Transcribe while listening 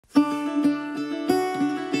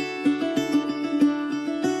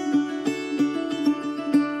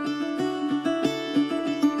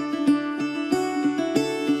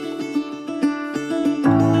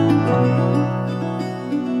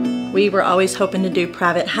We were always hoping to do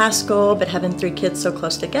private high school, but having 3 kids so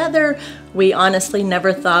close together, we honestly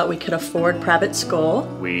never thought we could afford private school.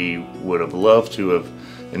 We would have loved to have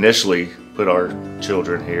initially put our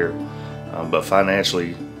children here, but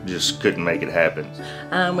financially just couldn't make it happen.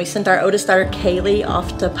 We sent our oldest daughter Kaylee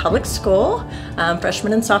off to public school,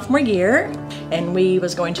 freshman and sophomore year, and we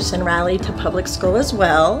was going to send Riley to public school as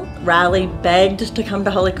well. Riley begged to come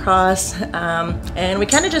to Holy Cross, and we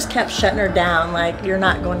kind of just kept shutting her down, like, you're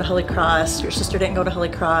not going to Holy Cross, your sister didn't go to Holy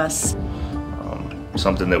Cross.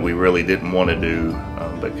 Something that we really didn't want to do,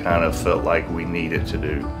 but kind of felt like we needed to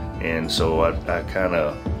do. And so I kind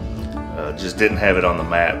of just didn't have it on the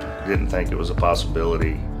map, didn't think it was a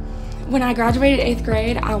possibility. When I graduated 8th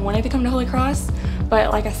grade, I wanted to come to Holy Cross,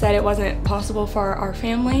 but like I said, it wasn't possible for our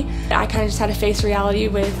family. I kind of just had to face reality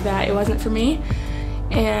with that it wasn't for me.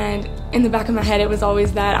 And in the back of my head, it was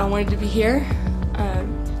always that I wanted to be here.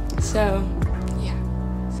 So, yeah.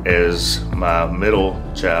 As my middle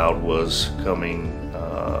child was coming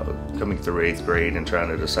through 8th grade and trying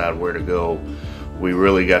to decide where to go, we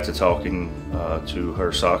really got to talking to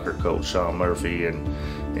her soccer coach, Sean Murphy,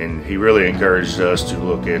 and he really encouraged us to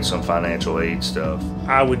look at some financial aid stuff.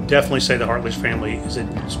 I would definitely say the Hartley's family is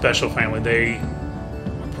a special family. They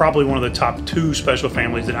are probably one of the top 2 special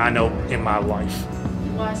families that I know in my life.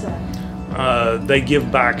 Why is that? They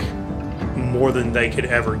give back more than they could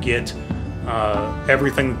ever get.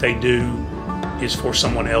 Everything that they do is for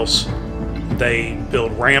someone else. They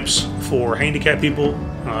build ramps for handicapped people.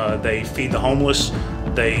 They feed the homeless.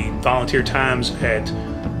 They volunteer times at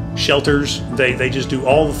shelters. They just do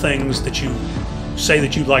all the things that you say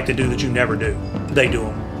that you'd like to do that you never do. They do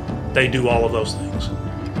them. They do all of those things.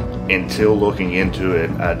 Until looking into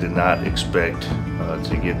it, I did not expect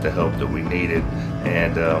to get the help that we needed.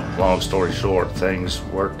 And long story short, things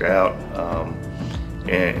worked out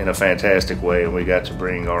in a fantastic way, and we got to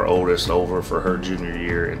bring our oldest over for her junior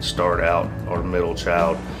year and start out our middle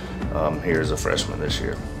child here as a freshman this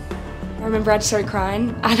year. I remember I just started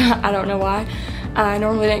crying. I don't know why. I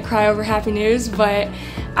normally didn't cry over happy news, but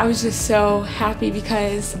I was just so happy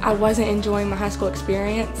because I wasn't enjoying my high school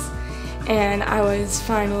experience, and I was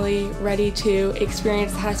finally ready to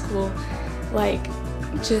experience high school, like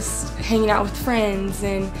just hanging out with friends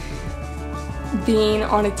and being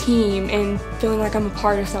on a team and feeling like I'm a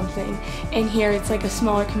part of something. And here it's like a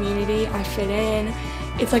smaller community. I fit in.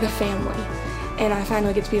 It's like a family, and I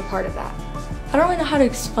finally get to be a part of that. I don't really know how to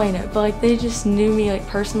explain it, but like they just knew me like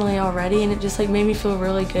personally already, and it just like made me feel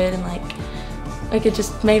really good, and like it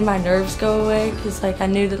just made my nerves go away, because like I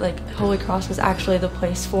knew that like Holy Cross was actually the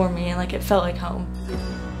place for me, and like it felt like home.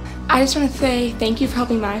 I just want to say thank you for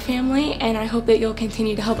helping my family, and I hope that you'll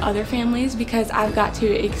continue to help other families, because I've got to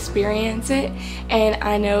experience it, and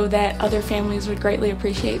I know that other families would greatly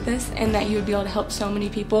appreciate this, and that you would be able to help so many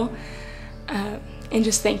people, and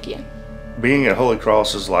just thank you. Being at Holy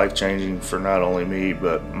Cross is life-changing for not only me,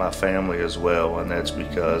 but my family as well, and that's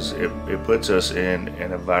because it puts us in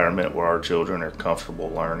an environment where our children are comfortable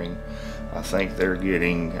learning. I think they're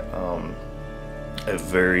getting a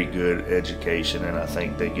very good education, and I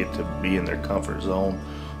think they get to be in their comfort zone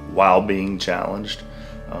while being challenged.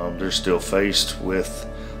 They're still faced with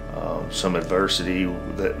some adversity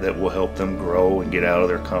that will help them grow and get out of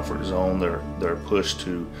their comfort zone. They're pushed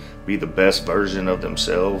to be the best version of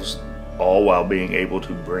themselves, all while being able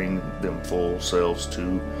to bring them full selves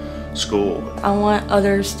to school. I want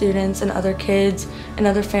other students and other kids and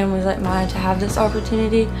other families like mine to have this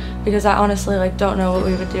opportunity, because I honestly don't know what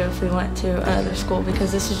we would do if we went to another school,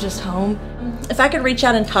 because this is just home. If I could reach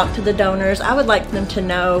out and talk to the donors, I would like them to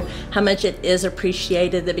know how much it is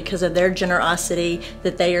appreciated, that because of their generosity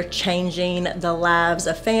that they are changing the lives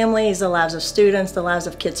of families, the lives of students, the lives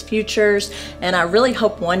of kids' futures. And I really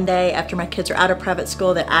hope one day after my kids are out of private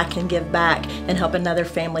school that I can give back and help another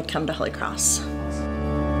family come to Holy Cross.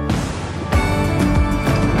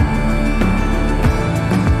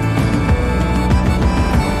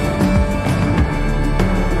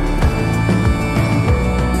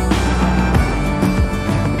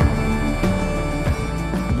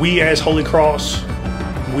 We as Holy Cross,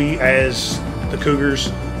 we as the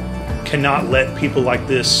Cougars, cannot let people like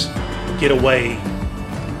this get away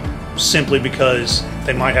simply because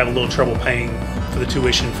they might have a little trouble paying for the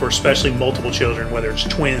tuition for especially multiple children, whether it's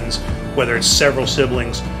twins, whether it's several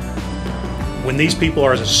siblings. When these people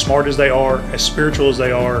are as smart as they are, as spiritual as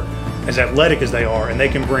they are, as athletic as they are, and they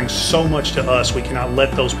can bring so much to us, we cannot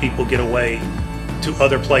let those people get away to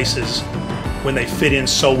other places when they fit in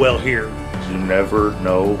so well here. You never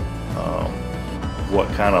know what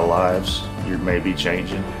kind of lives you may be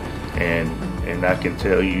changing, and I can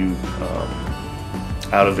tell you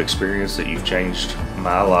out of experience that you've changed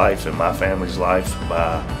my life and my family's life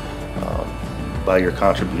by your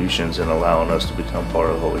contributions and allowing us to become part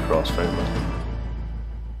of the Holy Cross family.